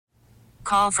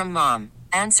call from mom.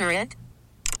 Answer it.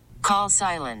 Call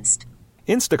silenced.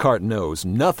 Instacart knows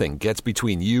nothing gets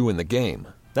between you and the game.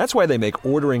 That's why they make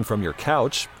ordering from your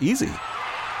couch easy.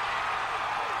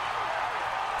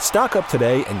 Stock up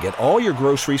today and get all your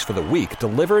groceries for the week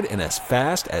delivered in as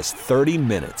fast as 30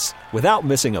 minutes without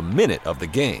missing a minute of the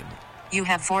game. You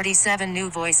have 47 new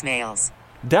voicemails.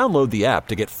 Download the app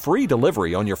to get free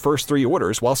delivery on your first 3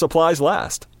 orders while supplies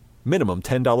last. Minimum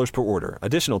 $10 per order.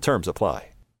 Additional terms apply.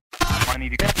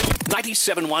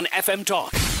 97.1 FM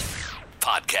Talk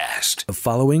Podcast. The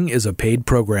following is a paid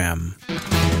program.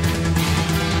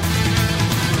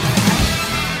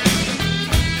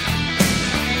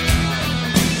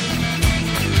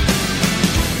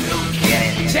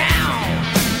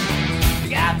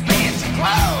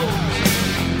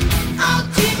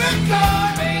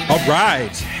 All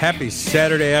right. Happy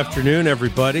Saturday afternoon,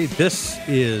 everybody. This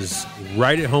is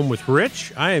Right at Home with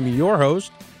Rich. I am your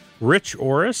host, Rich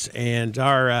Orris, and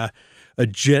our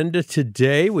agenda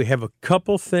today, we have a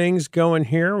couple things going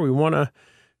here. We want to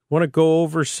go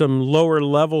over some lower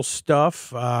level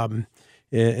stuff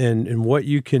and what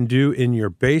you can do in your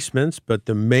basements, but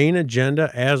the main agenda,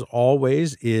 as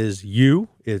always, is you.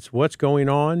 It's what's going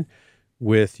on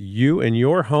with you and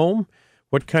your home.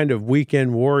 What kind of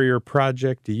weekend warrior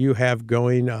project do you have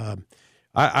going?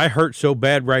 I hurt so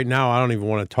bad right now, I don't even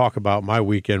want to talk about my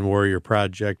weekend warrior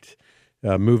project,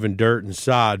 moving dirt and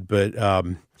sod, but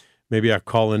maybe I'll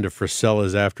call into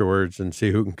Frisella's afterwards and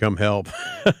see who can come help.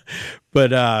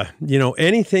 But,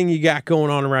 anything you got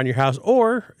going on around your house,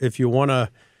 or if you want to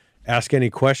ask any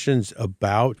questions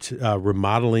about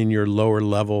remodeling your lower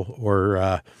level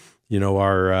or,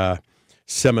 our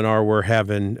seminar we're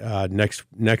having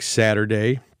next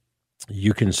Saturday,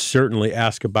 you can certainly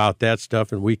ask about that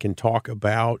stuff, and we can talk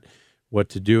about what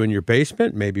to do in your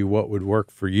basement, maybe what would work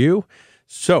for you.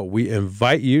 So we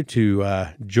invite you to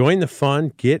join the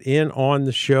fun, get in on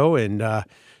the show, and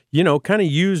kind of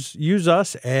use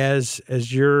us as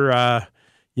your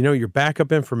your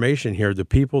backup information here. The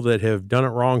people that have done it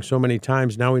wrong so many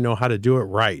times, now we know how to do it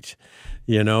right.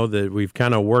 That we've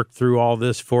kind of worked through all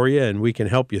this for you, and we can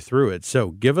help you through it. So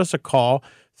give us a call,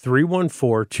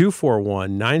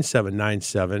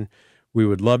 314-241-9797. We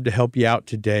would love to help you out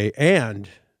today. And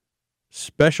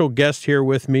special guest here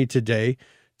with me today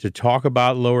to talk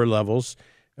about lower levels.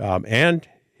 And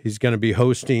he's going to be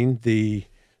hosting the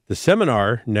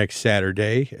seminar next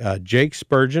Saturday. Jake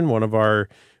Spurgeon, one of our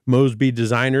Mosby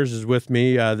designers, is with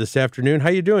me this afternoon. How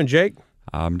you doing, Jake?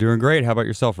 I'm doing great. How about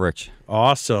yourself, Rich?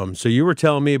 Awesome. So you were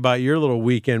telling me about your little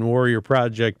weekend warrior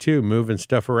project, too, moving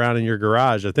stuff around in your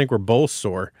garage. I think we're both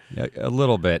sore. Yeah, a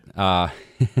little bit. All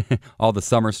the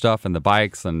summer stuff and the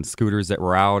bikes and scooters that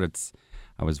were out,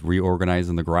 I was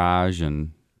reorganizing the garage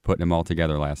and putting them all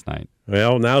together last night.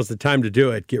 Well, now's the time to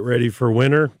do it. Get ready for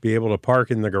winter, be able to park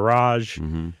in the garage,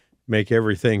 make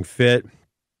everything fit.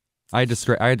 I had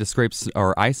to scrape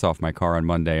ice off my car on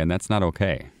Monday, and that's not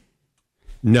okay.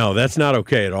 No, that's not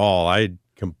okay at all. I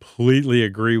completely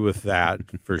agree with that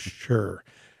for sure.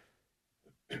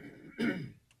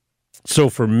 So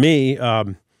for me,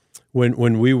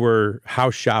 when we were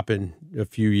house shopping a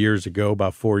few years ago,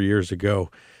 about 4 years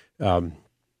ago, I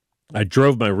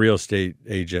drove my real estate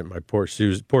agent, my poor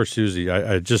Susie.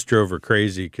 I just drove her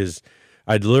crazy because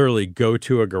I'd literally go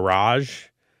to a garage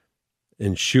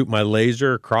and shoot my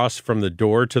laser across from the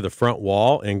door to the front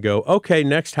wall and go, okay,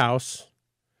 next house.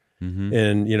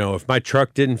 And, if my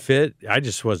truck didn't fit, I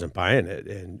just wasn't buying it.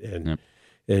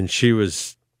 And she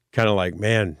was kind of like,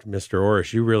 man, Mr.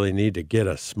 Orris, you really need to get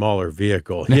a smaller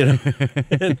vehicle,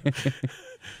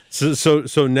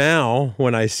 So now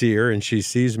when I see her and she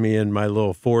sees me in my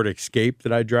little Ford Escape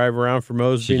that I drive around for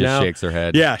Mosby now. She just shakes her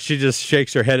head. Yeah, she just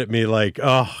shakes her head at me like,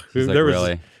 She's there was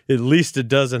really? At least a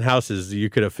dozen houses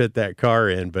you could have fit that car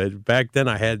in. But back then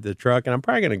I had the truck, and I'm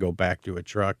probably going to go back to a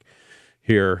truck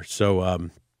here.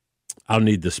 So, I'll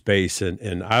need the space,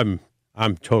 and I'm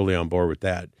totally on board with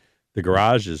that. The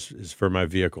garage is for my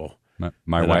vehicle.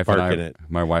 My wife and I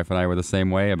were the same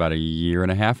way about a year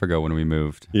and a half ago when we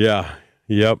moved. Yeah.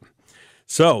 Yep.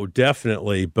 So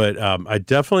definitely, but I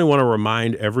definitely want to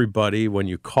remind everybody, when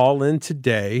you call in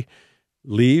today,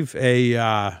 leave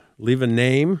a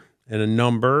name and a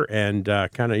number and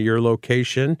kind of your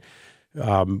location.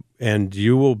 And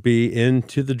you will be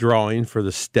into the drawing for the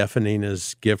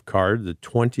Stefanina's gift card, the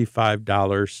 $25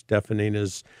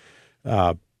 Stefanina's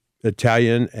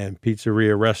Italian and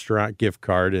pizzeria restaurant gift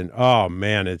card. And, oh,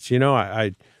 man, it's,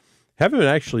 I haven't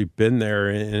actually been there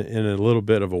in a little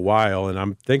bit of a while, and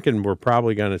I'm thinking it's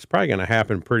probably going to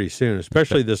happen pretty soon,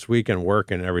 especially this weekend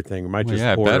work and everything. We might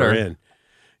just order in.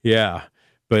 Yeah,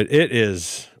 but it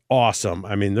is awesome.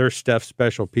 I mean, their Steph's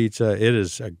Special Pizza, it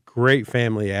is a great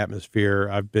family atmosphere.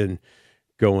 I've been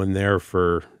going there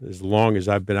for as long as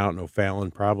I've been out in O'Fallon,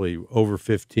 probably over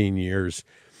 15 years.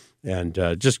 And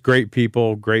just great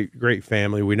people, great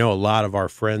family. We know a lot of our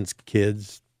friends'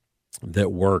 kids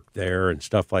that work there and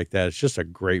stuff like that. It's just a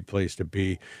great place to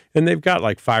be. And they've got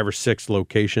like 5 or 6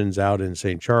 locations out in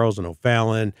St. Charles and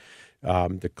O'Fallon.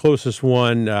 The closest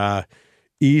one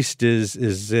east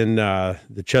is in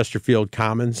the Chesterfield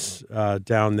Commons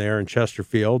down there in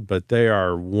Chesterfield, but they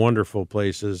are wonderful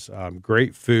places,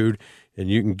 great food, and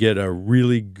you can get a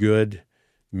really good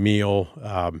meal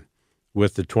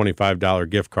with the $25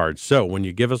 gift card. So when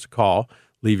you give us a call,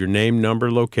 leave your name, number,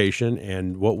 location,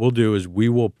 and what we'll do is we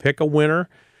will pick a winner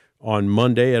on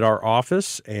Monday at our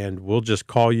office, and we'll just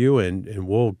call you and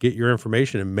we'll get your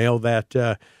information and mail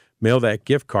that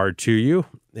gift card to you.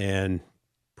 And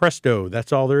presto,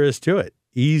 that's all there is to it.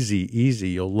 Easy.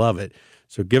 You'll love it.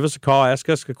 So give us a call. Ask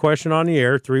us a question on the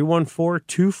air,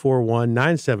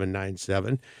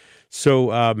 314-241-9797.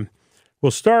 So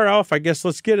we'll start off, I guess,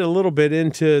 let's get a little bit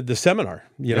into the seminar,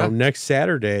 next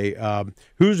Saturday.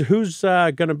 Who's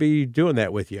going to be doing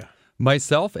that with you?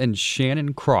 Myself and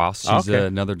Shannon Cross. She's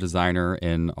another designer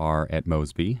at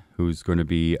Mosby, who's going to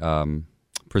be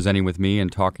presenting with me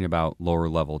and talking about lower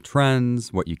level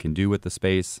trends, what you can do with the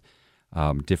space,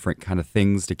 different kind of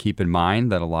things to keep in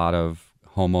mind that a lot of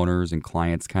homeowners and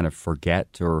clients kind of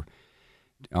forget or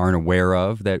aren't aware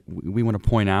of that we want to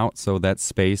point out so that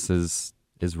space is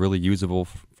really usable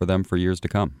for them for years to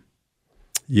come.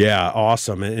 Yeah,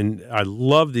 awesome. And I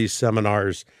love these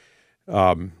seminars.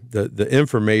 The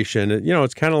information,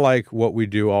 it's kind of like what we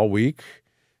do all week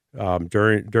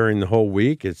during the whole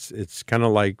week. It's kind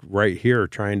of like right here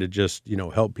trying to just,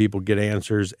 help people get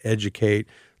answers, educate,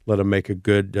 let them make a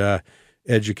good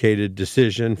educated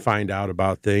decision, find out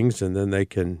about things, and then they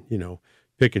can,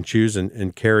 pick and choose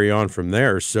and carry on from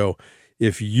there. So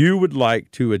if you would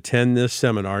like to attend this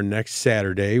seminar next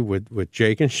Saturday with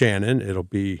Jake and Shannon, it'll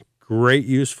be great,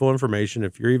 useful information.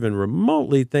 If you're even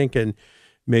remotely thinking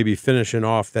maybe finishing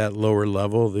off that lower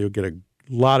level, you'll get a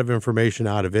lot of information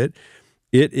out of it.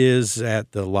 It is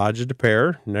at the Lodge de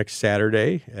Pere next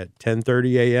Saturday at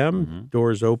 10:30 a.m. Mm-hmm.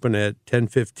 Doors open at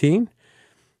 10:15.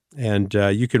 And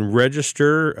you can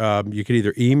register. You can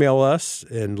either email us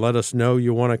and let us know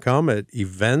you want to come at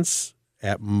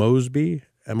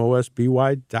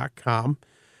events@mosby.com,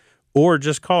 or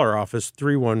just call our office,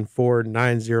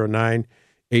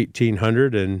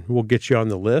 314-909-1800, and we'll get you on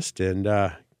the list and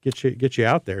get you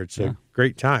out there. It's a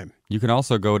great time. You can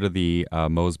also go to the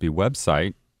Mosby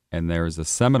website, and there's a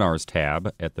seminars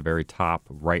tab at the very top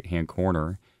right-hand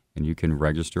corner, and you can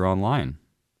register online.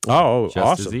 Oh, just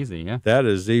awesome. As easy, yeah. That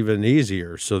is even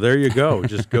easier. So there you go.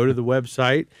 Just go to the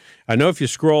website. I know if you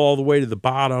scroll all the way to the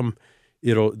bottom,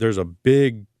 there's a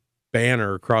big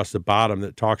banner across the bottom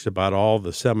that talks about all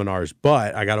the seminars.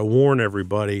 But I got to warn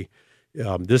everybody,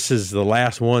 this is the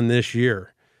last one this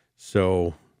year.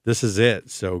 So this is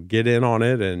it. So get in on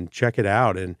it and check it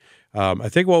out. And I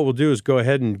think what we'll do is go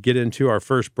ahead and get into our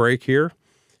first break here,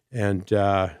 and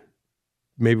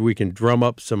maybe we can drum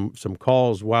up some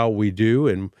calls while we do,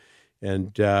 and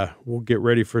we'll get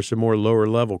ready for some more lower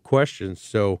level questions.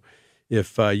 So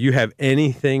if you have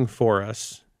anything for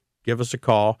us, give us a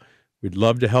call. We'd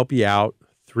love to help you out.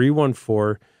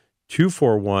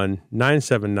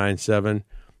 314-241-9797,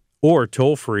 or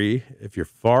toll free if you're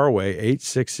far away,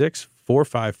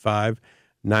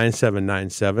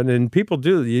 866-455-9797. And people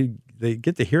they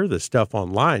get to hear this stuff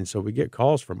online, so we get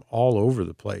calls from all over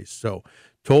the place. So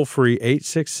toll free,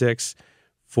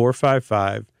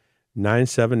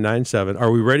 866-455-9797.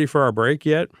 Are we ready for our break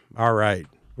yet? All right,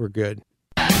 we're good.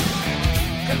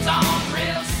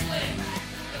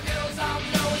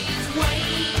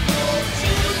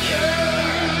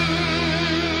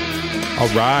 All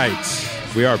right,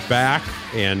 we are back,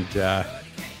 and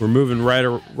we're moving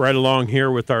right along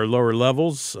here with our lower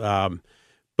levels.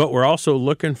 But we're also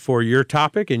looking for your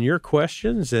topic and your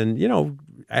questions, and,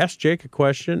 ask Jake a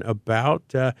question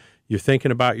about you're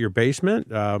thinking about your basement,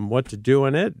 what to do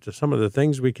in it, some of the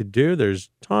things we could do. There's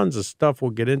tons of stuff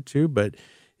we'll get into, but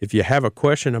if you have a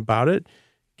question about it,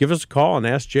 give us a call and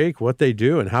ask Jake what they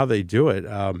do and how they do it.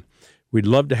 We'd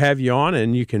love to have you on,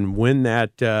 and you can win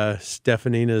that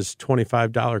Stefanina's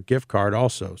 $25 gift card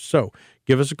also. So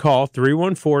give us a call,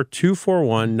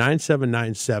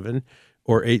 314-241-9797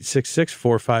 or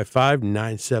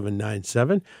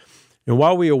 866-455-9797. And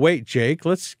while we await Jake,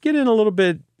 let's get in a little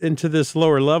bit into this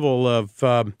lower level of,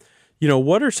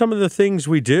 what are some of the things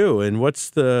we do, and what's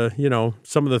the,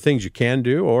 some of the things you can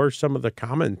do, or some of the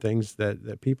common things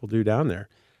that people do down there.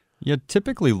 Yeah,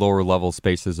 typically lower level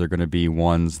spaces are going to be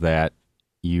ones that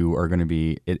you are going to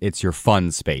be, it's your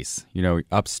fun space. You know,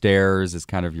 upstairs is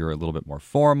kind of you're a little bit more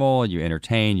formal, you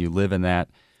entertain, you live in that.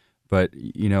 But,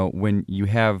 you know, when you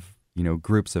have, you know,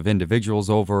 groups of individuals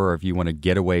over, or if you want a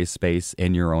getaway space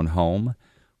in your own home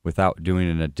without doing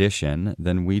an addition,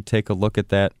 then we take a look at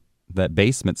that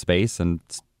basement space and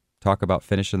talk about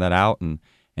finishing that out and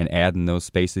adding those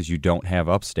spaces you don't have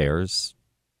upstairs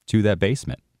to that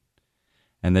basement.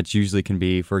 And that usually can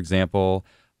be, for example,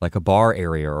 like a bar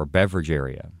area or beverage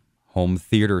area, home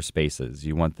theater spaces.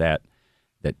 You want that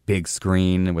big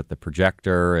screen with the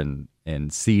projector and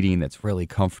seating that's really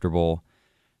comfortable.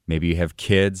 Maybe you have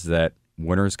kids that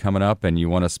winter's coming up and you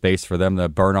want a space for them to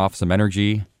burn off some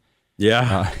energy.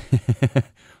 Yeah.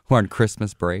 Or on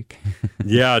Christmas break.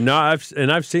 Yeah, no,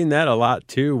 I've seen that a lot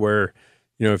too, where,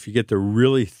 you know, if you get the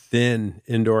really thin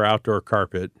indoor-outdoor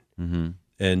carpet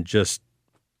and just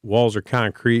walls are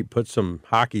concrete, put some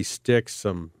hockey sticks,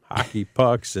 some hockey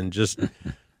pucks, and just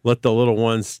let the little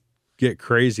ones get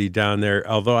crazy down there.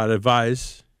 Although I'd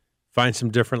advise find some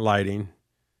different lighting,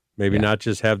 maybe not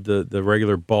just have the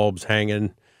regular bulbs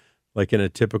hanging like in a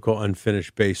typical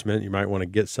unfinished basement. You might want to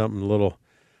get something a little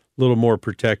more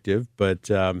protective. But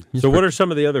so what are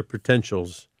some of the other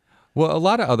potentials? Well, a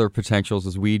lot of other potentials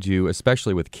as we do,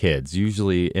 especially with kids.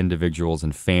 Usually individuals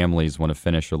and families want to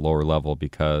finish a lower level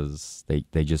because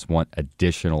they just want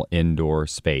additional indoor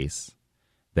space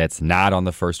that's not on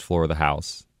the first floor of the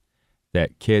house.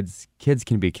 That kids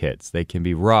can be kids. They can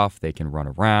be rough. They can run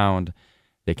around.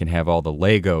 They can have all the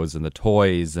Legos and the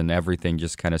toys and everything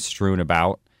just kind of strewn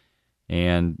about.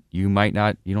 And you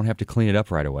don't have to clean it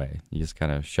up right away. You just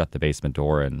kind of shut the basement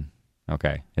door and,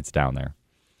 okay, it's down there.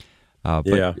 But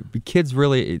kids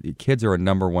are a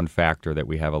number one factor that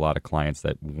we have a lot of clients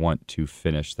that want to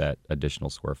finish that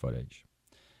additional square footage.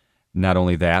 Not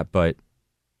only that, but,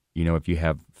 you know, if you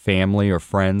have family or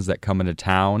friends that come into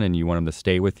town and you want them to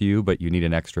stay with you, but you need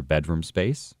an extra bedroom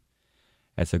space,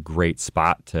 that's a great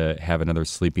spot to have another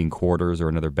sleeping quarters or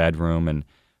another bedroom and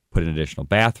put an additional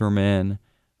bathroom in,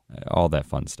 all that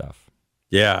fun stuff.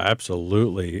 Yeah,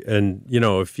 absolutely. And, you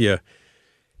know, if you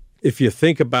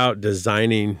think about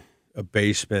designing a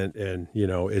basement, and, you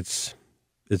know, it's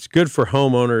good for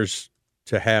homeowners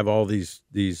to have all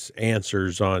these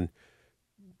answers on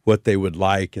what they would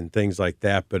like and things like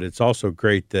that. But it's also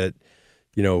great that,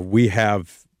 you know, we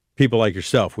have people like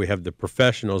yourself, we have the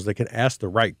professionals that can ask the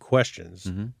right questions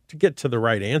to get to the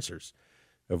right answers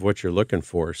of what you're looking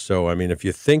for. So, I mean, if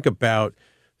you think about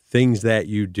things that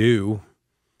you do,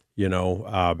 you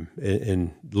know,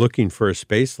 in looking for a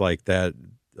space like that,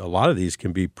 a lot of these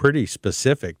can be pretty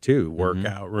specific too.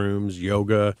 Workout rooms,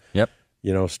 yoga,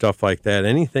 you know, stuff like that.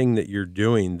 Anything that you're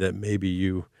doing that maybe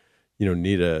you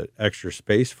need a extra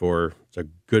space for, it's a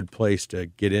good place to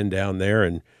get in down there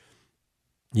and,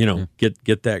 you know,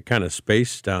 get that kind of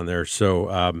space down there. So,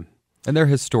 and they're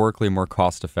historically more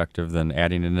cost effective than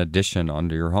adding an addition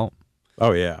onto your home.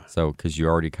 Oh yeah. So, because you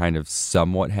already kind of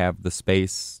somewhat have the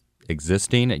space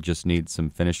existing, it just needs some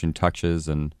finishing touches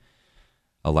and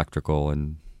electrical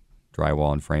and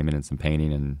drywall and framing and some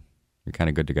painting, and you're kind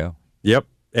of good to go. Yep.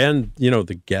 And, you know,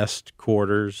 the guest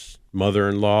quarters,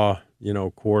 mother-in-law, you know,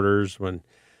 quarters, when,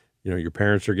 you know, your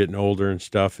parents are getting older and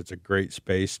stuff, it's a great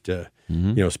space to,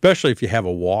 you know, especially if you have a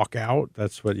walkout.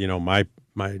 That's what, you know, my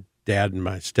dad and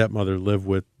my stepmother live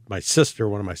with my sister,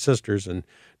 one of my sisters, and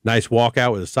nice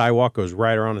walkout with a sidewalk goes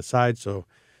right around the side. So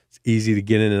it's easy to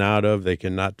get in and out of. They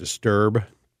cannot disturb,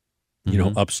 you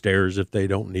know, upstairs if they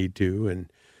don't need to,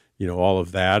 and, you know, all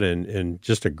of that, and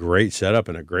just a great setup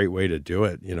and a great way to do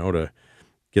it, you know, to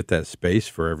get that space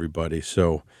for everybody.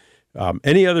 So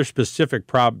any other specific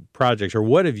projects, or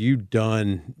what have you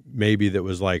done maybe that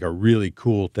was like a really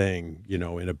cool thing, you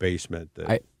know, in a basement?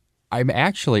 I'm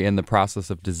actually in the process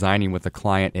of designing with a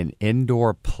client an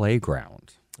indoor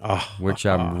playground, which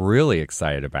I'm really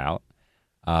excited about.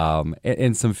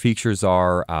 And some features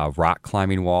are rock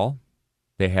climbing wall.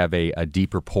 They have a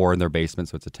deeper pour in their basement,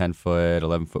 so it's a 10-foot,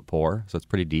 11-foot pour, so it's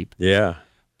pretty deep. Yeah.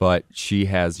 But she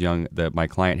has my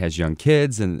client has young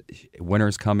kids, and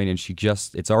winter's coming, and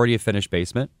it's already a finished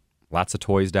basement, lots of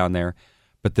toys down there,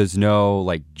 but there's no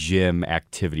like gym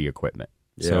activity equipment.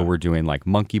 Yeah. So we're doing like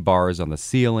monkey bars on the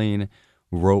ceiling,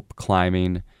 rope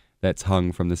climbing that's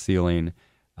hung from the ceiling.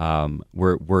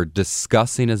 We're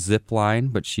discussing a zip line,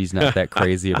 but she's not that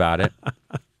crazy about it.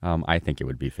 I think it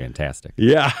would be fantastic.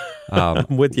 Yeah,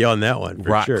 I'm with you on that one,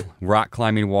 for sure. Rock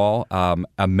climbing wall,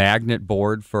 a magnet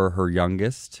board for her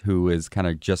youngest, who is kind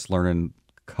of just learning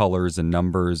colors and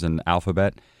numbers and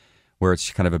alphabet, where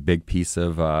it's kind of a big piece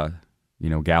of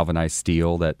galvanized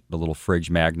steel that the little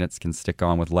fridge magnets can stick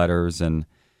on with letters, and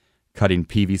cutting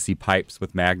PVC pipes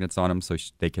with magnets on them so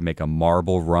they can make a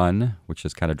marble run, which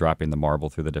is kind of dropping the marble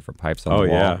through the different pipes on the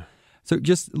wall. Yeah. So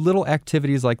just little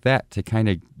activities like that to kind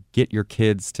of get your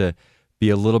kids to be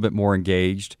a little bit more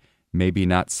engaged, maybe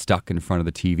not stuck in front of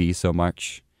the TV so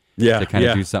much. Yeah. To kind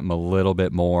of do something a little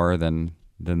bit more than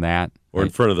that. Or in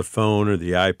front of the phone or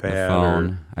the iPad. The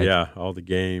phone. All the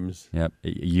games. Yep.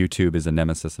 YouTube is a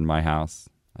nemesis in my house.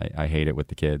 I hate it with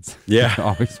the kids. Yeah.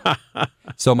 Always.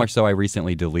 So much so I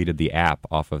recently deleted the app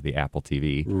off of the Apple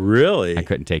TV. Really? I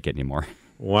couldn't take it anymore.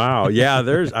 Wow. Yeah,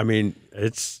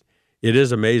 it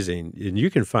is amazing. And you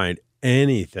can find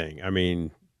anything. I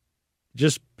mean,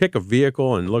 just pick a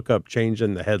vehicle and look up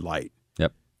changing the headlight.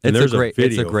 Yep. And It's a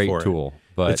video great for it. tool.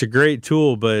 But it's a great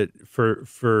tool, but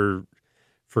for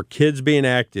kids being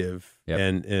active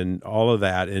Yep. and all of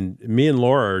that, and me and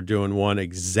Laura are doing one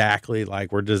exactly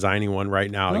like we're designing one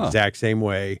right now, exact same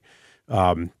way.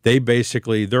 They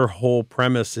basically, their whole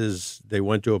premise is they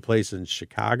went to a place in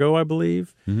Chicago, I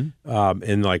believe, in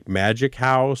like Magic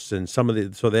House and so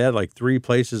they had like 3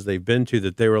 places they've been to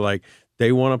that they were like,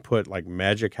 they want to put like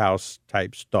Magic House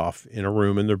type stuff in a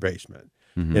room in their basement.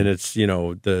 And it's,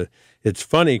 it's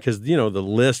funny because, the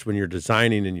list when you're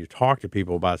designing and you talk to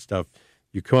people about stuff,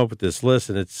 you come up with this list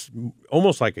and it's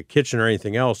almost like a kitchen or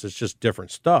anything else. It's just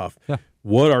different stuff. Yeah.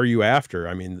 What are you after?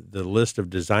 I mean, the list of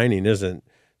designing isn't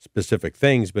specific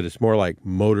things, but it's more like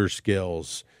motor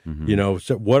skills,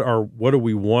 so what do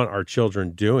we want our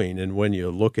children doing? And when you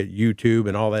look at YouTube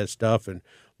and all that stuff and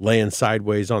laying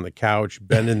sideways on the couch,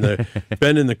 bending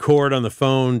the cord on the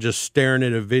phone, just staring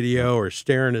at a video or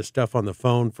staring at stuff on the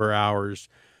phone for hours.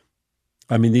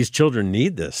 I mean, these children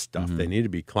need this stuff. They need to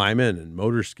be climbing and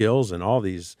motor skills and all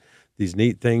these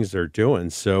neat things they're doing.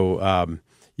 So,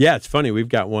 it's funny. We've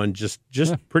got one just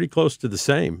pretty close to the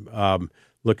same,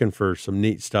 looking for some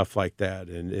neat stuff like that.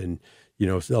 And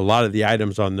a lot of the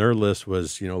items on their list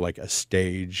was, like a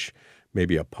stage,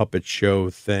 maybe a puppet show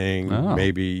thing,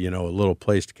 maybe, a little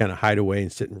place to kind of hide away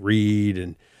and sit and read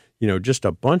and, just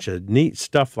a bunch of neat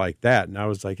stuff like that. And I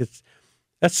was like,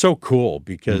 that's so cool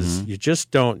because you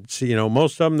just don't see,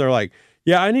 most of them, they're like,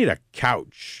 yeah, I need a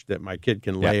couch that my kid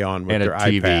can lay on with their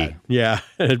iPad. Yeah,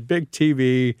 and a big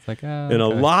TV and a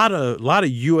lot of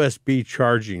USB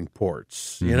charging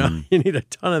ports. You need a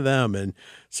ton of them. And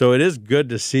so it is good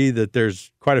to see that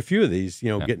there's quite a few of these,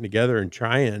 getting together and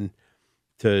trying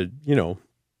to,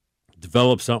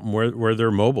 develop something where they're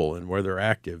mobile and where they're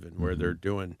active and where they're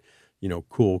doing,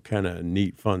 cool kind of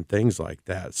neat, fun things like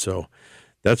that. So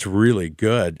that's really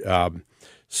good.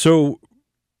 So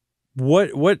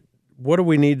what do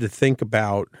we need to think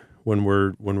about when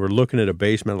we're looking at a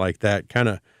basement like that, kind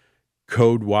of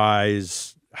code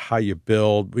wise, how you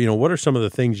build, what are some of the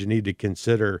things you need to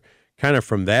consider kind of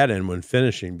from that end when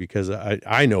finishing? Because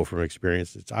I know from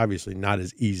experience, it's obviously not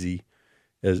as easy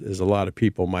as a lot of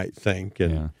people might think.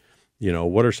 And,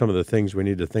 what are some of the things we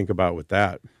need to think about with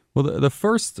that? Well, the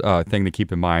first thing to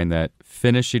keep in mind that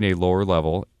finishing a lower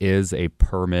level is a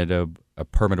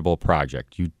permittable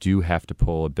project. You do have to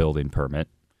pull a building permit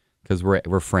because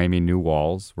we're framing new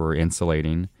walls, we're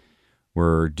insulating,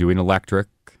 we're doing electric,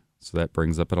 so that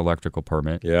brings up an electrical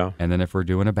permit. Yeah. And then if we're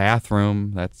doing a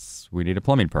bathroom, we need a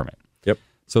plumbing permit. Yep.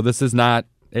 So it's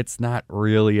not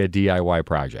really a DIY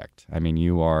project. I mean,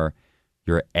 you're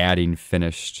adding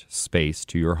finished space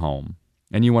to your home,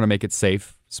 and you want to make it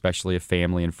safe, especially if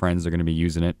family and friends are going to be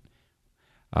using it.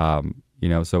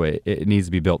 So it needs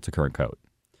to be built to current code.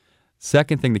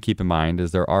 Second thing to keep in mind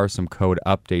is there are some code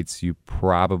updates you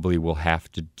probably will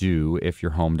have to do if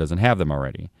your home doesn't have them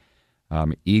already.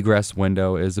 Egress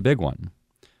window is a big one.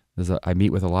 I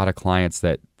meet with a lot of clients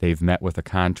that they've met with a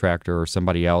contractor or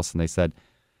somebody else, and they said,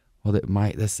 well,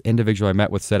 this individual I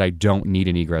met with said I don't need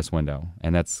an egress window,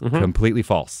 and that's completely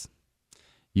false.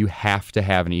 You have to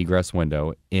have an egress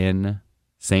window in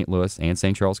St. Louis and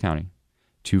St. Charles County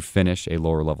to finish a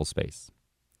lower level space.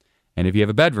 And if you have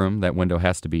a bedroom, that window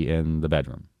has to be in the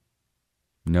bedroom.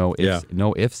 No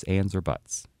ifs, ands, or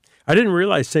buts. I didn't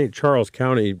realize St. Charles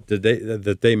County,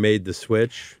 that they made the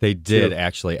switch. They did,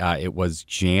 actually. It was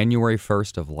January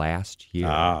 1st of last year.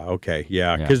 Ah, okay.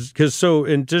 Yeah. Because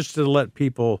and just to let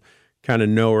people kind of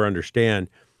know or understand,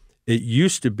 it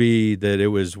used to be that it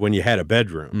was when you had a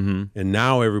bedroom, and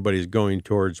now everybody's going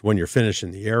towards when you're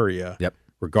finishing the area,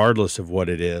 regardless of what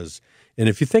it is. And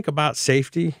if you think about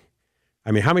safety,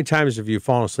 I mean, how many times have you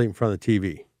fallen asleep in front of the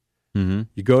TV?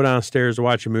 You go downstairs to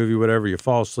watch a movie, whatever, you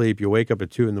fall asleep, you wake up at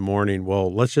 2 a.m.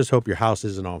 Well, let's just hope your house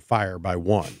isn't on fire by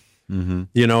 1.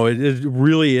 It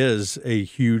really is a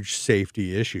huge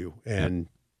safety issue and,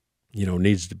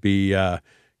 needs to be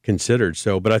considered.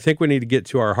 So, but I think we need to get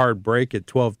to our hard break at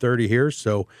 12:30 here.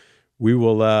 So we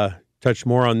will touch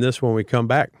more on this when we come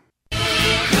back.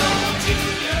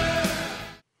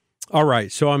 All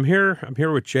right, so I'm here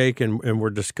with Jake, and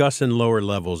we're discussing lower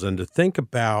levels. And to think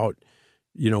about,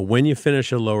 when you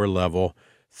finish a lower level,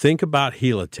 think about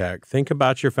Helitech, think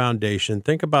about your foundation,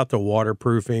 think about the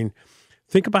waterproofing,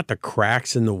 think about the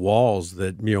cracks in the walls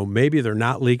that, maybe they're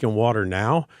not leaking water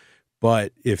now,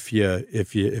 but if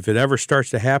it ever starts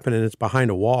to happen and it's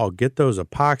behind a wall, get those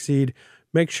epoxied,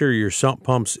 make sure your sump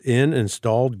pump's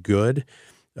installed good.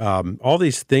 All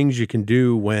these things you can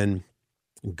do when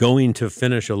going to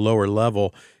finish a lower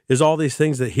level is all these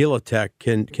things that Helitech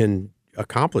can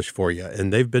accomplish for you.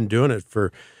 And they've been doing it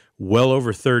for well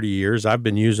over 30 years. I've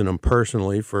been using them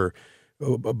personally for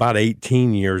about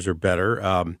 18 years or better.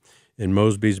 And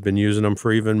Mosby's been using them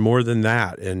for even more than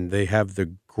that. And they have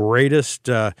the greatest,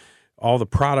 all the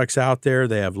products out there.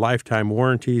 They have lifetime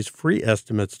warranties, free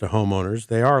estimates to homeowners.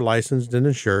 They are licensed and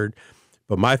insured.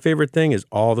 But my favorite thing is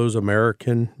all those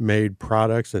American-made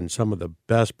products and some of the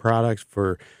best products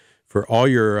for all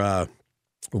your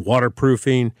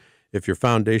waterproofing. If your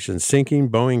foundation's sinking,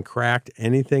 bowing, cracked,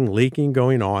 anything leaking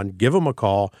going on, give them a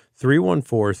call,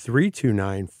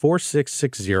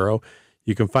 314-329-4660.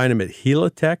 You can find them at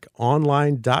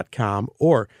helitechonline.com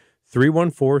or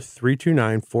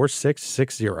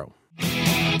 314-329-4660.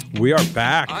 We are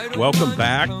back. Welcome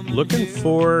back. Looking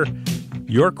for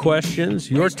your questions,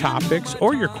 your topics,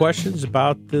 or your questions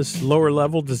about this lower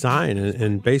level design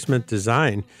and basement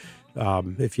design.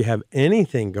 If you have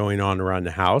anything going on around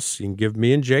the house, you can give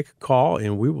me and Jake a call,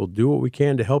 and we will do what we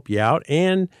can to help you out.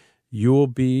 And you will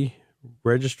be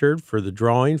registered for the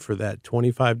drawing for that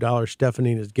 $25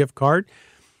 Stefanina's gift card.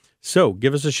 So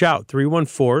give us a shout,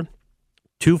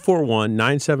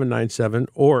 314-241-9797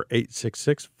 or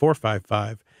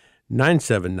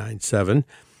 866-455-9797.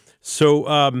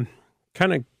 So,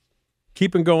 kind of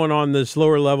keeping going on this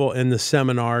lower level and the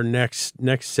seminar next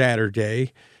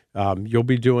Saturday. You'll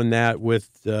be doing that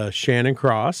with Shannon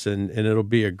Cross, and it'll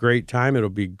be a great time. It'll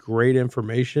be great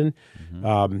information.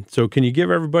 Mm-hmm. So can you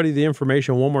give everybody the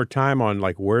information one more time on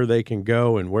like where they can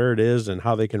go and where it is and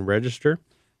how they can register?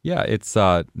 Yeah, it's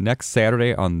next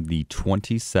Saturday on the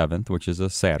 27th, which is a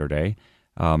Saturday.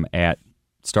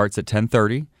 Starts at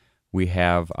 10:30. We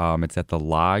have, it's at the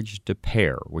Lodge de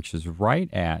Pere, which is right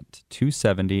at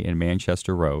 270 in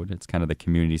Manchester Road. It's kind of the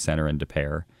community center in de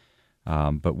Pere.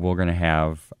 But we're going to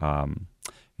have,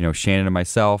 Shannon and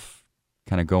myself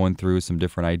kind of going through some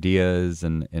different ideas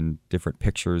and different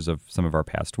pictures of some of our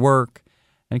past work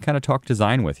and kind of talk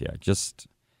design with you. Just,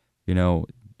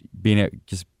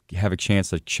 just have a chance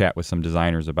to chat with some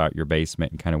designers about your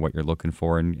basement and kind of what you're looking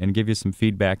for and give you some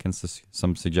feedback and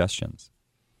some suggestions.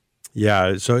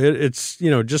 Yeah, so it's,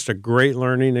 just a great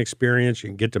learning experience. You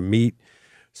can get to meet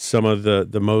some of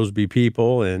the Mosby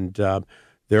people, and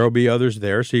there will be others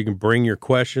there. So you can bring your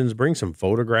questions, bring some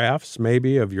photographs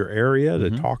maybe of your area to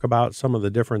talk about some of the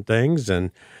different things.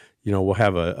 And, we'll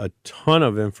have a ton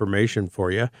of information for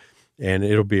you, and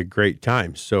it'll be a great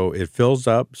time. So it fills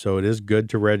up, so it is good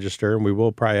to register, and we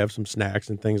will probably have some snacks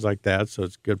and things like that. So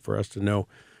it's good for us to know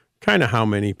kind of how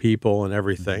many people and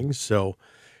everything. So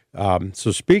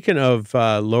speaking of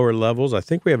lower levels, I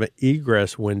think we have an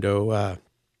egress window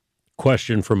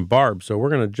question from Barb. So we're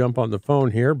going to jump on the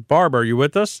phone here. Barb, are you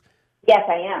with us? Yes,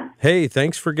 I am. Hey,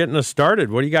 thanks for getting us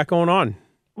started. What do you got going on?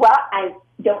 Well, I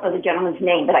don't know the gentleman's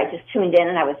name, but I just tuned in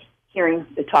and I was hearing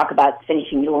the talk about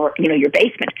finishing your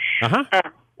basement. Uh-huh.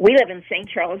 We live in St.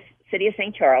 Charles, city of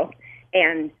St. Charles,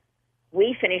 and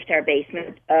we finished our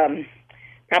basement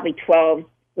probably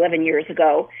 11 years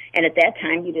ago, and at that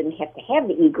time you didn't have to have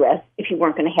the egress if you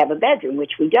weren't going to have a bedroom,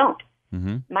 which we don't.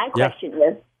 Mm-hmm. My question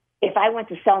is, if I went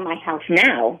to sell my house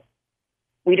now,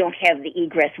 we don't have the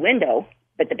egress window,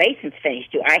 but the basement's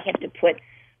finished. Do I have to put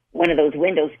one of those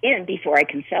windows in before I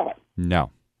can sell it?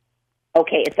 No.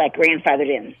 Okay, it's like grandfathered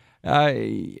in.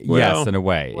 Yes, in a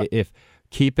way.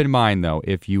 Keep in mind, though,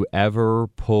 if you ever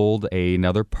pulled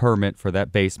another permit for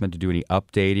that basement to do any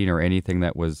updating or anything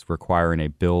that was requiring a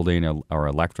building or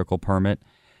electrical permit,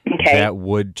 that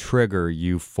would trigger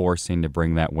you forcing to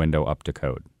bring that window up to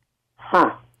code.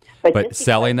 Huh. But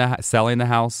selling the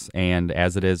house and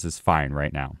as it is fine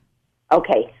right now.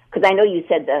 Okay, because I know you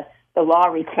said the law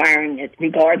requiring it,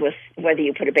 regardless whether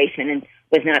you put a basement in,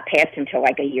 was not passed until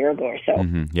like a year ago or so.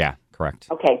 Mm-hmm. Yeah, correct.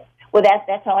 Okay. Well,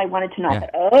 that's all I wanted to know. Yeah.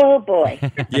 But, oh, boy.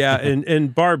 Yeah,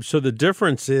 and Barb, so the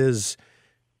difference in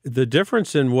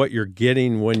what you're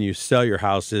getting when you sell your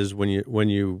house is when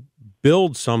you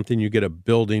build something, you get a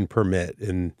building permit,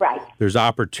 and there's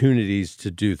opportunities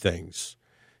to do things,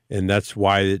 and that's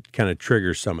why it kind of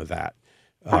triggers some of that.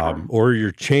 or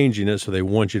you're changing it, so they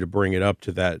want you to bring it up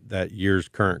to that year's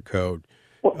current code.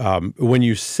 When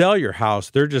you sell your house,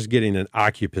 they're just getting an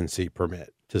occupancy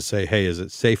permit to say, hey, is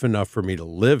it safe enough for me to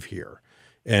live here?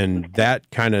 And that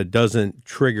kind of doesn't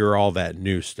trigger all that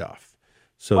new stuff.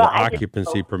 So the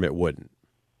occupancy permit wouldn't.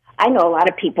 I know a lot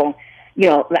of people,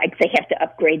 like they have to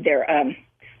upgrade their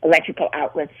electrical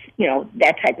outlets,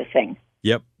 that type of thing.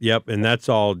 Yep. And that's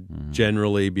all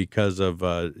generally because of,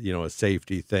 a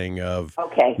safety thing of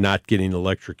not getting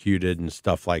electrocuted and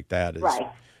stuff like that is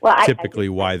typically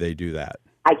why they do that.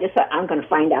 I just thought I'm going to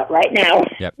find out right now.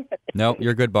 Yep. No,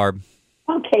 you're good, Barb.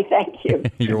 Okay, thank you.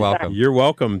 You're welcome. You're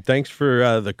welcome. Thanks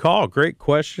for the call. Great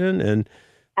question. And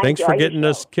thanks for getting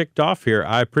us kicked off here.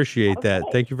 I appreciate that.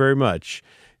 Thank you very much.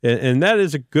 And that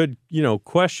is a good,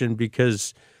 question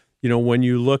because, when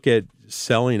you look at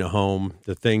selling a home,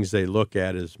 the things they look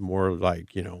at is more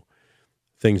like,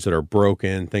 things that are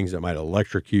broken, things that might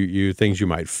electrocute you, things you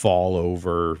might fall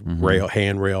over,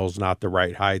 handrails not the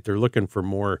right height. They're looking for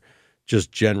more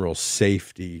just general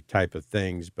safety type of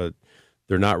things, but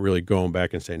they're not really going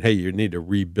back and saying, hey, you need to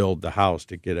rebuild the house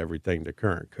to get everything to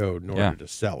current code in order to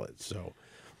sell it. So,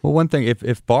 well, one thing,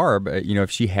 if Barb,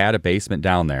 if she had a basement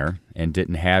down there and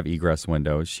didn't have egress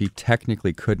windows, she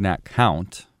technically could not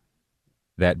count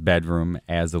that bedroom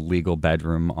as a legal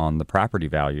bedroom on the property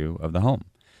value of the home.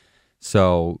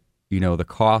 So, the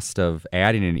cost of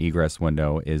adding an egress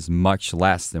window is much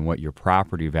less than what your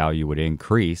property value would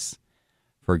increase.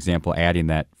 For example, adding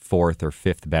that fourth or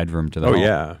fifth bedroom to the home. Oh,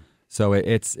 yeah. So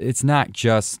it's not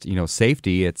just,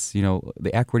 safety. It's,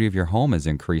 the equity of your home is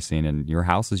increasing and your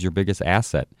house is your biggest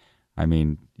asset. I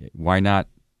mean, why not?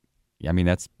 I mean,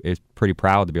 it's pretty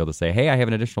proud to be able to say, hey, I have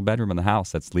an additional bedroom in the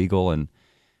house that's legal and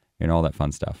all that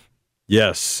fun stuff.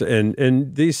 Yes.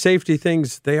 And these safety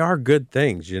things, they are good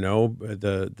things,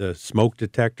 the smoke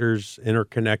detectors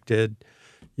interconnected,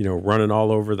 running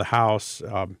all over the house.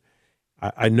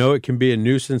 I know it can be a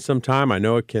nuisance sometime. I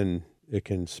know it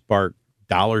can spark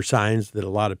dollar signs that a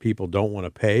lot of people don't want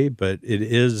to pay, but it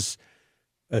is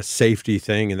a safety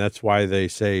thing. And that's why they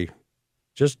say,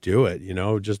 just do it,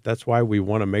 that's why we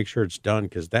want to make sure it's done.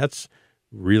 Cause that's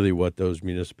really what those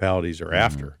municipalities are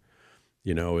after,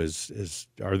 is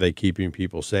are they keeping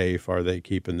people safe? Are they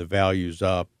keeping the values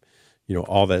up?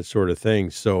 All that sort of thing.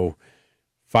 So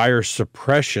fire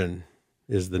suppression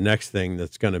is the next thing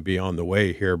that's going to be on the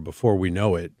way here before we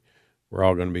know it. We're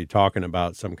all going to be talking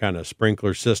about some kind of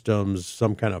sprinkler systems,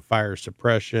 some kind of fire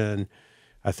suppression.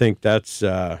 I think that's,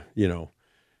 that'll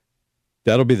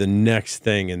be the next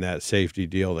thing in that safety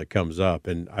deal that comes up.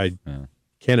 And I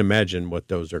can't imagine what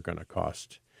those are going to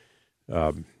cost.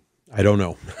 I don't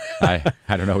know. I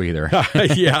don't know either.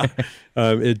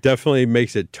 It definitely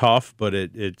makes it tough, but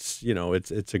it's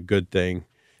a good thing.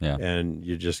 Yeah. And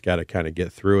you just got to kind of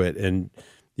get through it. And,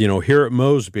 here at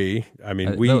Mosby, I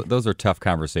mean, those are tough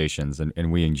conversations,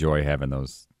 and we enjoy having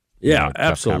those. Yeah,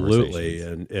 absolutely.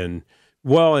 And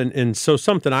so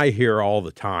something I hear all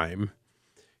the time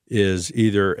is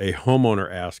either a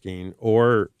homeowner asking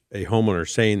or a homeowner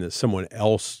saying that someone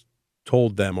else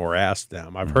told them or asked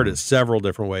them. I've heard it several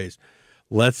different ways.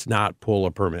 Let's not pull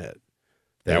a permit.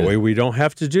 That way we don't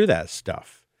have to do that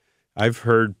stuff. I've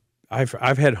had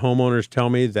homeowners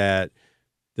tell me that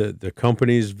the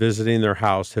companies visiting their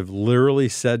house have literally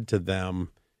said to them,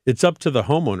 it's up to the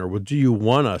homeowner. Well, do you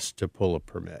want us to pull a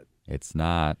permit? It's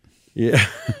not. Yeah.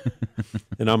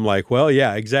 And I'm like, well,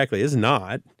 yeah, exactly. It's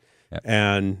not. Yep.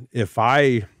 And if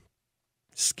I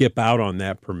skip out on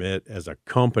that permit as a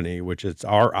company, which it's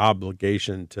our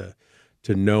obligation to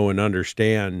know and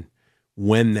understand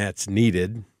when that's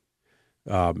needed,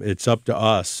 it's up to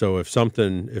us. So if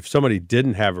somebody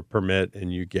didn't have a permit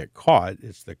and you get caught,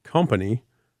 it's the company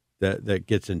that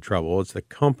gets in trouble. It's the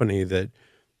company that,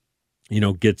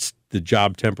 gets the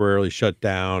job temporarily shut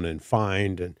down and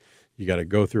fined, and you got to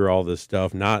go through all this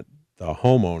stuff, not the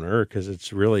homeowner, because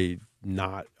it's really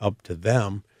not up to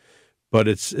them, but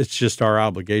it's just our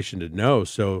obligation to know.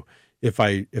 So if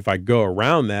I go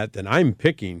around that, then I'm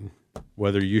picking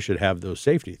whether you should have those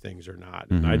safety things or not.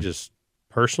 And I just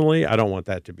personally, I don't want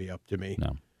that to be up to me.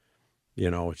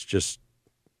 No. It's just,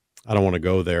 I don't want to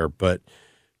go there, but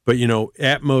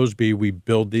at Mosby, we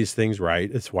build these things right.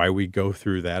 It's why we go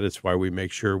through that. It's why we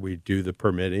make sure we do the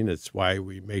permitting. It's why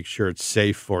we make sure it's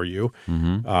safe for you.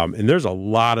 And there's a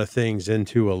lot of things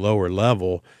into a lower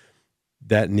level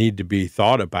that need to be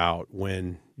thought about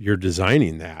when you're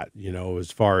designing that,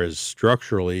 as far as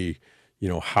structurally,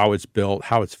 how it's built,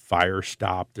 how it's fire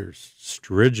stopped. There's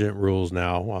stringent rules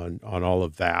now on all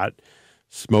of that.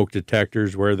 Smoke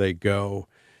detectors, where they go.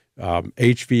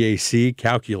 HVAC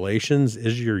calculations.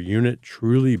 Is your unit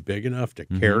truly big enough to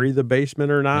carry the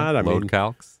basement or not? Yeah, load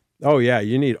calcs. Oh, yeah.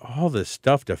 You need all this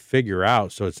stuff to figure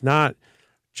out. So it's not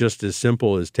just as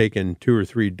simple as taking 2 or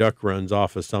 3 duct runs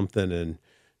off of something and,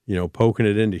 poking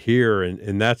it into here.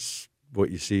 And that's what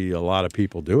you see a lot of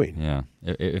people doing. Yeah.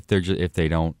 If they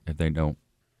don't,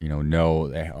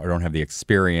 know or don't have the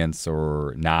experience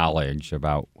or knowledge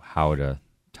about how to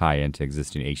tie into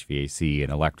existing HVAC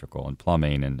and electrical and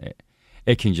plumbing, and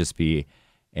it can just be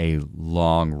a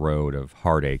long road of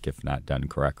heartache if not done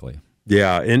correctly.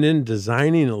 Yeah, and in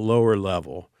designing a lower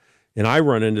level, and I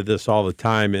run into this all the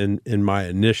time in my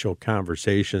initial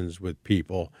conversations with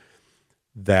people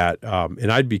that,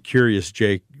 and I'd be curious,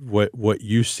 Jake, what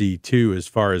you see too as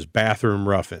far as bathroom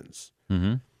rough-ins.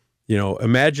 Mm-hmm.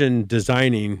 Imagine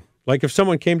designing, like if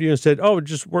someone came to you and said, "Oh,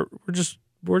 we're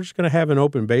just going to have an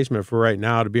open basement for right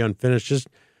now to be unfinished. Just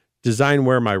design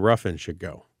where my rough-in should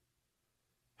go."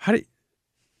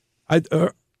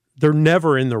 They're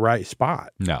never in the right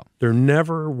spot. No. They're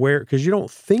never because you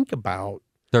don't think about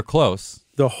they're close.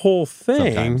 The whole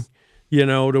thing, sometimes.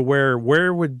 To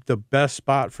where would the best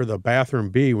spot for the bathroom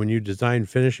be when you design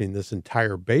finishing this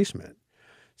entire basement?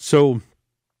 So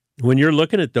when you're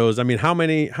looking at those, I mean, how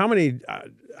many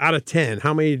out of 10,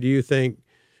 how many do you think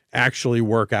actually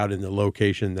work out in the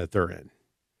location that they're in?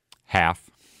 Half.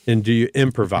 And do you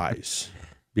improvise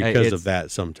because of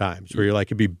that sometimes? Where you're like,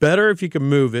 it'd be better if you could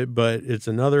move it, but it's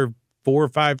another $4,000 or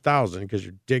 $5,000 because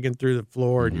you're digging through the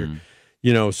floor and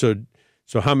you're, so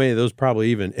how many of those probably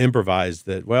even improvise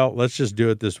that, well, let's just do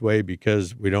it this way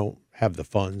because we don't have the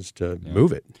funds to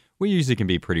move it. We usually can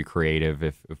be pretty creative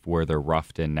if where they're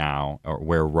roughed in now or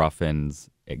where rough-ins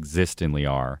existingly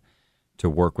are to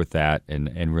work with that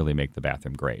and really make the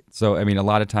bathroom great. So, I mean, a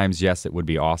lot of times, yes, it would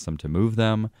be awesome to move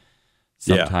them.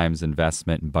 Sometimes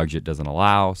investment and budget doesn't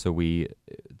allow.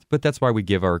 But that's why we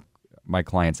give my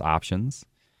clients options.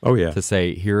 Oh, yeah. To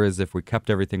say, here is if we kept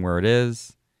everything where it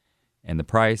is and the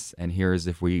price, and here's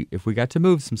if we got to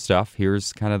move some stuff,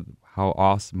 here's kind of how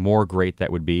awesome, more great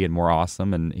that would be and more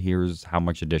awesome, and here's how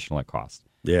much additional it costs.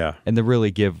 Yeah. And to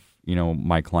really give,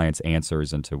 my clients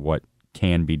answers into what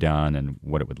can be done and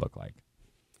what it would look like.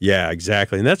 Yeah,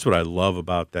 exactly. And that's what I love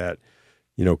about that,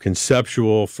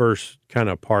 conceptual first kind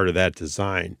of part of that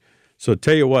design. So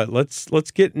tell you what,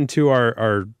 let's get into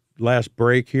our last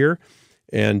break here,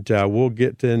 and we'll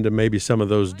get into maybe some of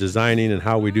those designing and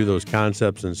how we do those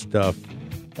concepts and stuff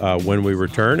when we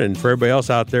return. And for everybody else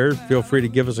out there, feel free to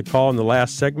give us a call in the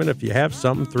last segment if you have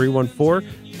something,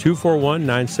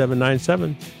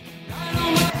 314-241-9797.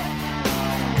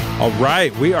 All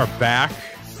right, we are back.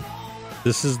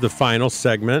 This is the final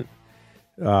segment.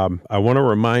 I want to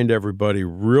remind everybody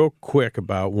real quick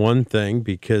about one thing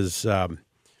because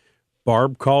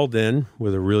Barb called in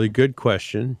with a really good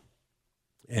question,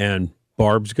 and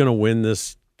Barb's going to win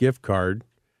this gift card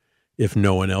if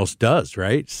no one else does,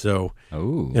 right? So,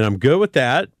 and I'm good with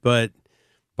that, but,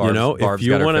 if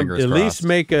you want to at least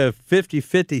make a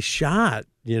 50-50 shot,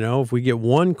 if we get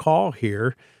one call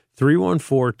here,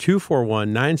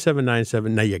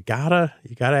 314-241-9797. Now, you gotta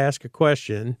ask a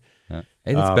question. Hey,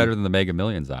 it's better than the Mega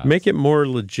Millions odds. Make it more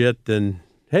legit than,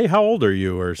 hey, how old are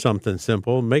you, or something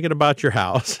simple. Make it about your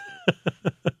house.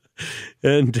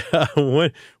 And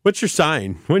what's your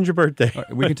sign? When's your birthday?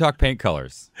 We can talk paint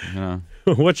colors.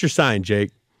 What's your sign,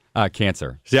 Jake?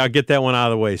 Cancer. See, I'll get that one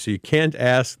out of the way. So you can't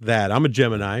ask that. I'm a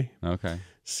Gemini. Okay.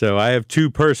 So I have 2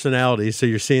 personalities. So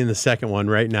you're seeing the second one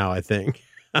right now, I think.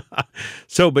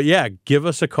 But yeah, give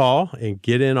us a call and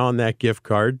get in on that gift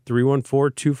card,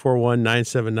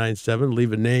 314-241-9797.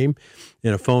 Leave a name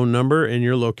and a phone number and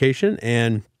your location,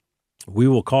 and we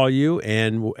will call you,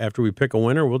 and after we pick a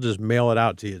winner, we'll just mail it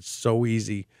out to you. It's so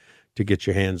easy to get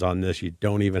your hands on this. You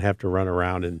don't even have to run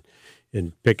around and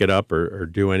pick it up or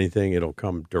do anything. It'll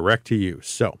come direct to you.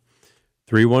 So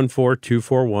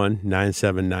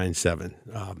 314-241-9797.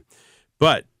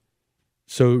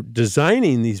 So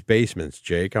designing these basements,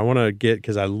 Jake, I want to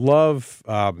because I love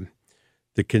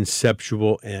the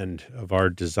conceptual end of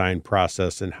our design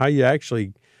process and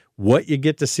what you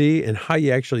get to see and how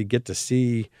you actually get to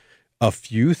see a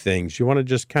few things. You want to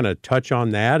just kind of touch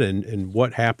on that and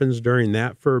what happens during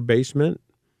that for a basement?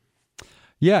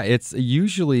 Yeah, it's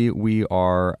usually we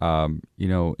are,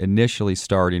 initially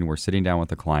starting, we're sitting down with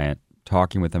the client,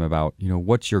 talking with them about,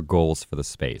 what's your goals for the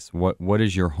space? What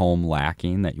is your home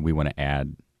lacking that we want to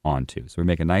add onto? So we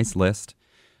make a nice list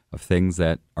of things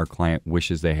that our client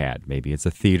wishes they had. Maybe it's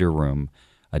a theater room,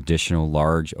 additional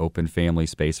large open family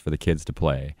space for the kids to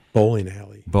play. Bowling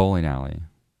alley.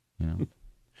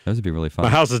 Those would be really fun.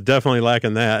 My house is definitely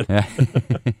lacking that.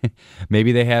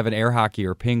 Maybe they have an air hockey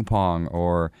or ping pong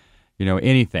or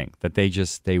anything that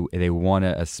they want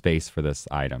a space for this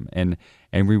item. And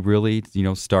we really,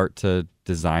 start to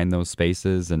design those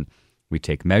spaces, and we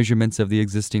take measurements of the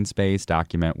existing space,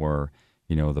 document where,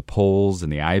 the poles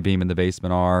and the I-beam in the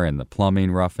basement are, and the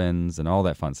plumbing rough-ins and all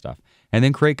that fun stuff. And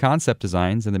then create concept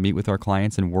designs and then meet with our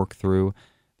clients and work through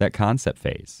that concept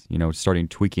phase, starting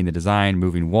tweaking the design,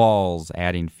 moving walls,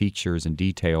 adding features and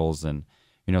details, and,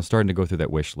 starting to go through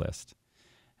that wish list.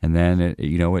 And then,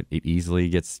 it easily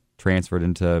gets transferred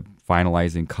into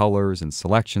finalizing colors and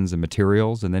selections and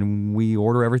materials, and then we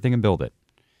order everything and build it,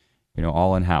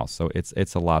 all in-house. So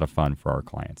it's a lot of fun for our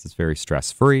clients. It's very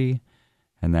stress-free,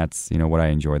 and that's, what I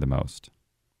enjoy the most.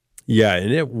 Yeah,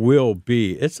 and it will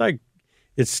be. It's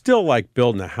still like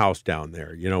building a house down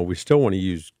there. We still want to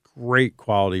use great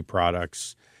quality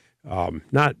products,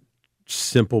 not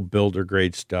simple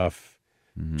builder-grade stuff.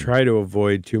 Mm-hmm. Try to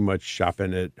avoid too much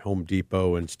shopping at Home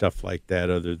Depot and stuff like that,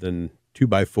 other than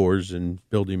 2x4s and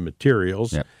building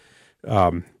materials. Yep.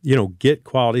 Get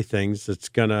quality things that's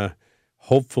going to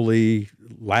hopefully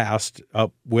last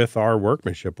up with our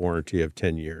workmanship warranty of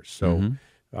 10 years. So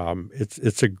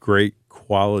it's a great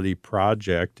quality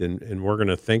project, and we're going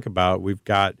to think about, we've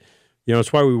got,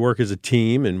 it's why we work as a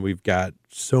team, and we've got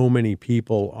so many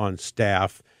people on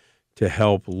staff to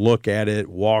help look at it,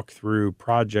 walk through,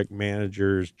 project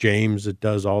managers, James that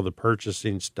does all the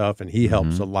purchasing stuff, and he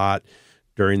helps a lot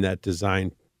during that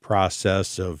design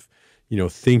process of,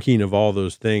 thinking of all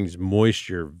those things,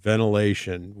 moisture,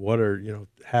 ventilation, what are,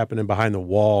 happening behind the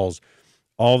walls,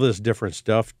 all this different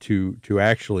stuff to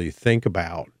actually think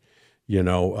about,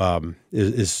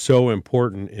 is so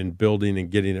important in building and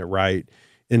getting it right,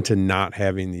 into not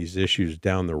having these issues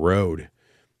down the road.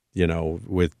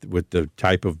 With the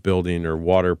type of building or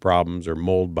water problems or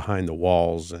mold behind the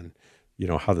walls, and,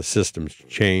 how the systems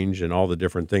change and all the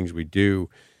different things we do.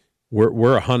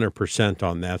 We're 100%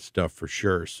 on that stuff for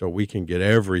sure. So we can get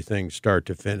everything start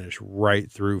to finish right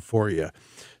through for you.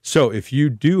 So if you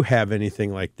do have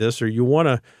anything like this, or you want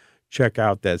to check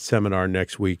out that seminar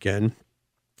next weekend,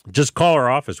 just call our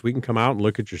office. We can come out and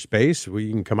look at your space.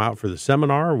 We can come out for the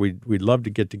seminar. We'd love to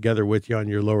get together with you on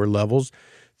your lower levels.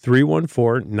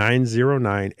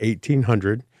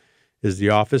 314-909-1800 is the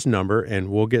office number, and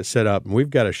we'll get set up. And we've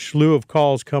got a slew of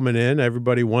calls coming in.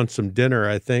 Everybody wants some dinner,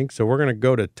 I think. So we're going to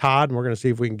go to Todd, and we're going to see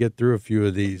if we can get through a few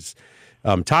of these.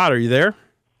 Todd, are you there?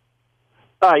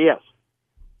 Yes.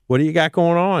 What do you got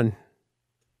going on?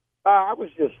 I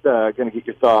was just going to get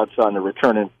your thoughts on the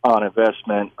return on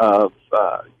investment of,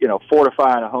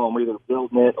 fortifying a home, either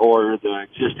building it or the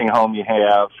existing home you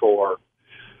have for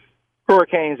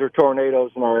hurricanes or tornadoes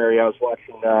in our area. I was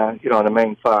watching, on the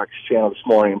main Fox channel this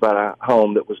morning about a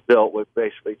home that was built with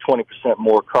basically 20%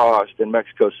 more cost in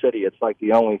Mexico City. It's like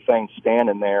the only thing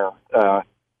standing there. So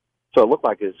it looked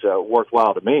like it's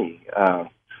worthwhile to me as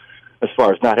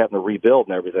far as not having to rebuild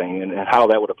and everything, and how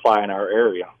that would apply in our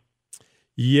area.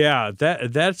 Yeah,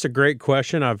 that's a great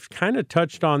question. I've kind of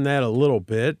touched on that a little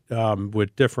bit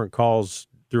with different calls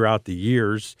throughout the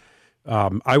years.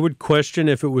 I would question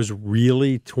if it was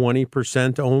really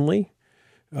 20% only,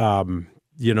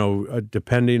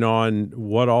 depending on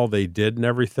what all they did and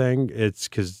everything. It's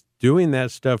because doing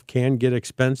that stuff can get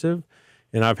expensive.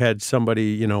 And I've had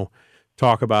somebody,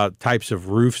 talk about types of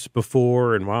roofs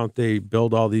before, and why don't they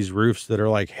build all these roofs that are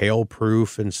like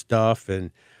hail-proof and stuff.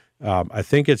 And I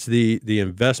think it's the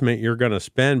investment you're going to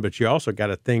spend, but you also got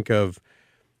to think of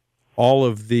all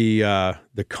of the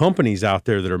companies out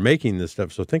there that are making this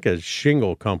stuff. So think of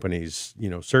shingle companies,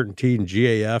 CertainTeed and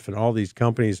GAF and all these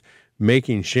companies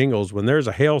making shingles. When there's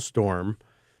a hailstorm,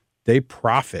 they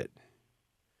profit.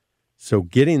 So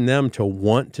getting them to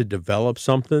want to develop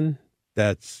something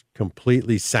that's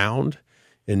completely sound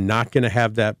and not going to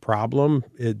have that problem,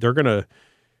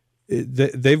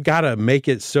 they've got to make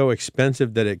it so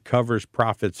expensive that it covers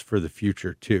profits for the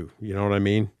future too. You know what I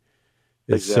mean?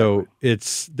 Exactly.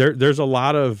 So there's a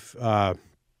lot of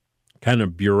kind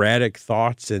of bureaucratic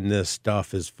thoughts in this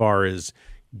stuff as far as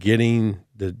getting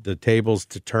the tables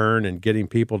to turn and getting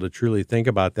people to truly think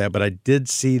about that. But I did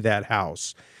see that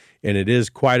house, and it is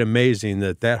quite amazing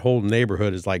that whole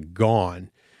neighborhood is like gone.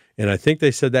 And I think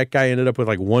they said that guy ended up with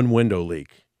like one window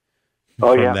leak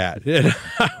from that. And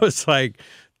I was like,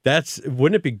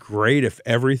 wouldn't it be great if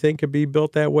everything could be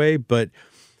built that way? But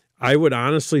I would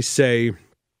honestly say,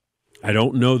 I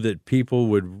don't know that people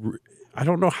would, I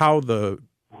don't know how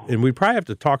and we'd probably have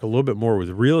to talk a little bit more with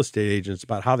real estate agents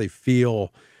about how they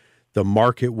feel the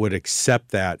market would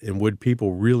accept that, and would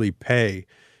people really pay.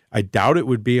 I doubt it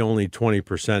would be only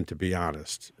 20%, to be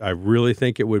honest. I really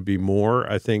think it would be more.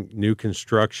 I think new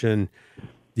construction,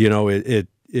 it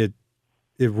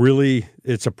really,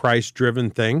 it's a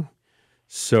price-driven thing.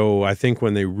 So I think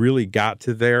when they really got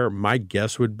to there, my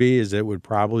guess would be is it would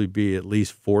probably be at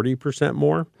least 40%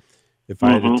 more if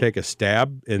I had to take a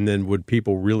stab. And then would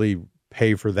people really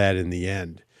pay for that in the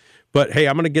end? But hey,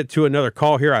 I'm going to get to another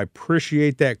call here. I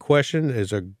appreciate that question.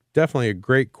 It's definitely a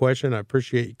great question. I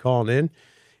appreciate you calling in,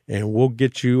 and we'll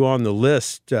get you on the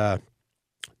list,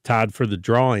 Todd, for the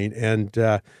drawing. And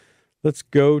let's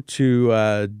go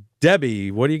to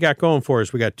Debbie. What do you got going for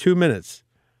us? We got 2 minutes.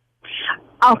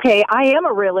 Okay, I am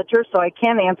a realtor, so I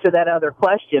can't answer that other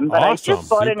question, but Awesome. I just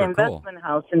bought an investment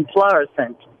house in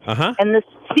Florissant, and the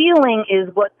ceiling is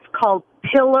what's called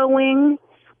pillowing,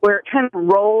 where it kind of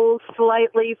rolls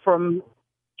slightly from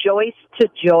joist to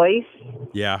joist.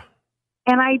 Yeah.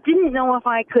 And I didn't know if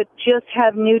I could just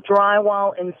have new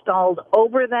drywall installed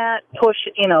over that,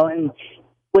 and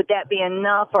would that be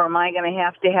enough, or am I going to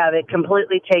have it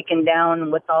completely taken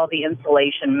down with all the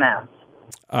insulation mess?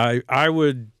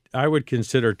 I would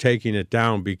consider taking it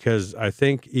down, because I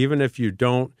think even if you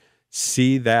don't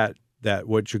see that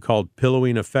what you called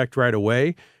pillowing effect right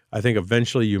away, I think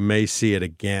eventually you may see it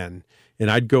again. And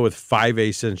I'd go with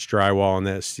 5/8 inch drywall on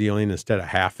that ceiling instead of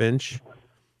 1/2 inch.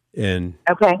 And,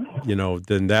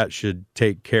 then that should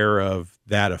take care of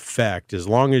that effect, as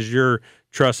long as your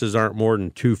trusses aren't more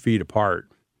than 2 feet apart.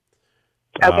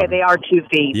 Okay, they are 2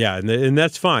 feet. Yeah, and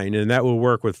that's fine, and that will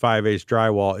work with 5/8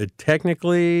 drywall. It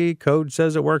technically, code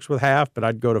says it works with 1/2, but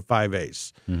I'd go to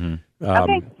 5/8.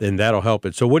 Okay. And that'll help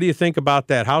it. So what do you think about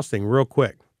that house thing, real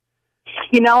quick?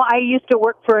 I used to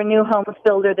work for a new homes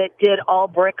builder that did all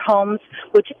brick homes,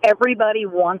 which everybody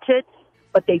wanted,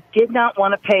 but they did not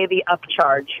want to pay the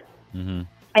upcharge.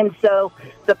 And so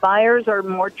the buyers are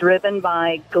more driven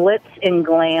by glitz and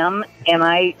glam,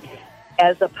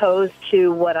 as opposed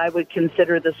to what I would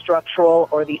consider the structural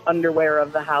or the underwear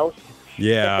of the house.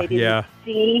 Yeah,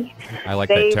 See. I like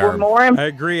that term. I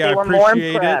agree. I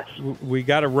appreciate it. We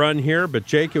got to run here, but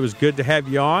Jake, it was good to have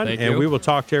you on, and we will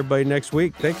talk to everybody next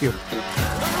week. Thank you.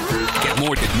 Get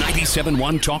more at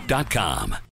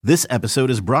 971talk.com. This episode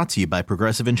is brought to you by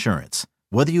Progressive Insurance.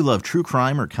 Whether you love true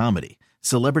crime or comedy,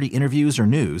 celebrity interviews or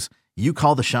news, you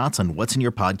call the shots on what's in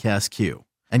your podcast queue.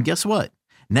 And guess what?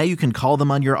 Now you can call them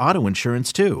on your auto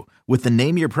insurance too, with the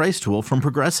Name Your Price tool from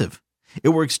Progressive. It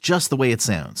works just the way it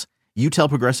sounds. You tell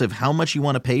Progressive how much you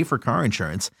want to pay for car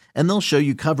insurance, and they'll show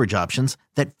you coverage options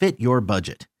that fit your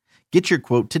budget. Get your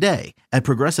quote today at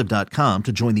Progressive.com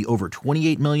to join the over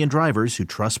 28 million drivers who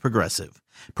trust Progressive.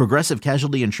 Progressive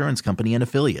Casualty Insurance Company and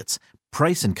Affiliates.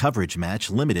 Price and coverage match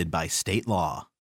limited by state law.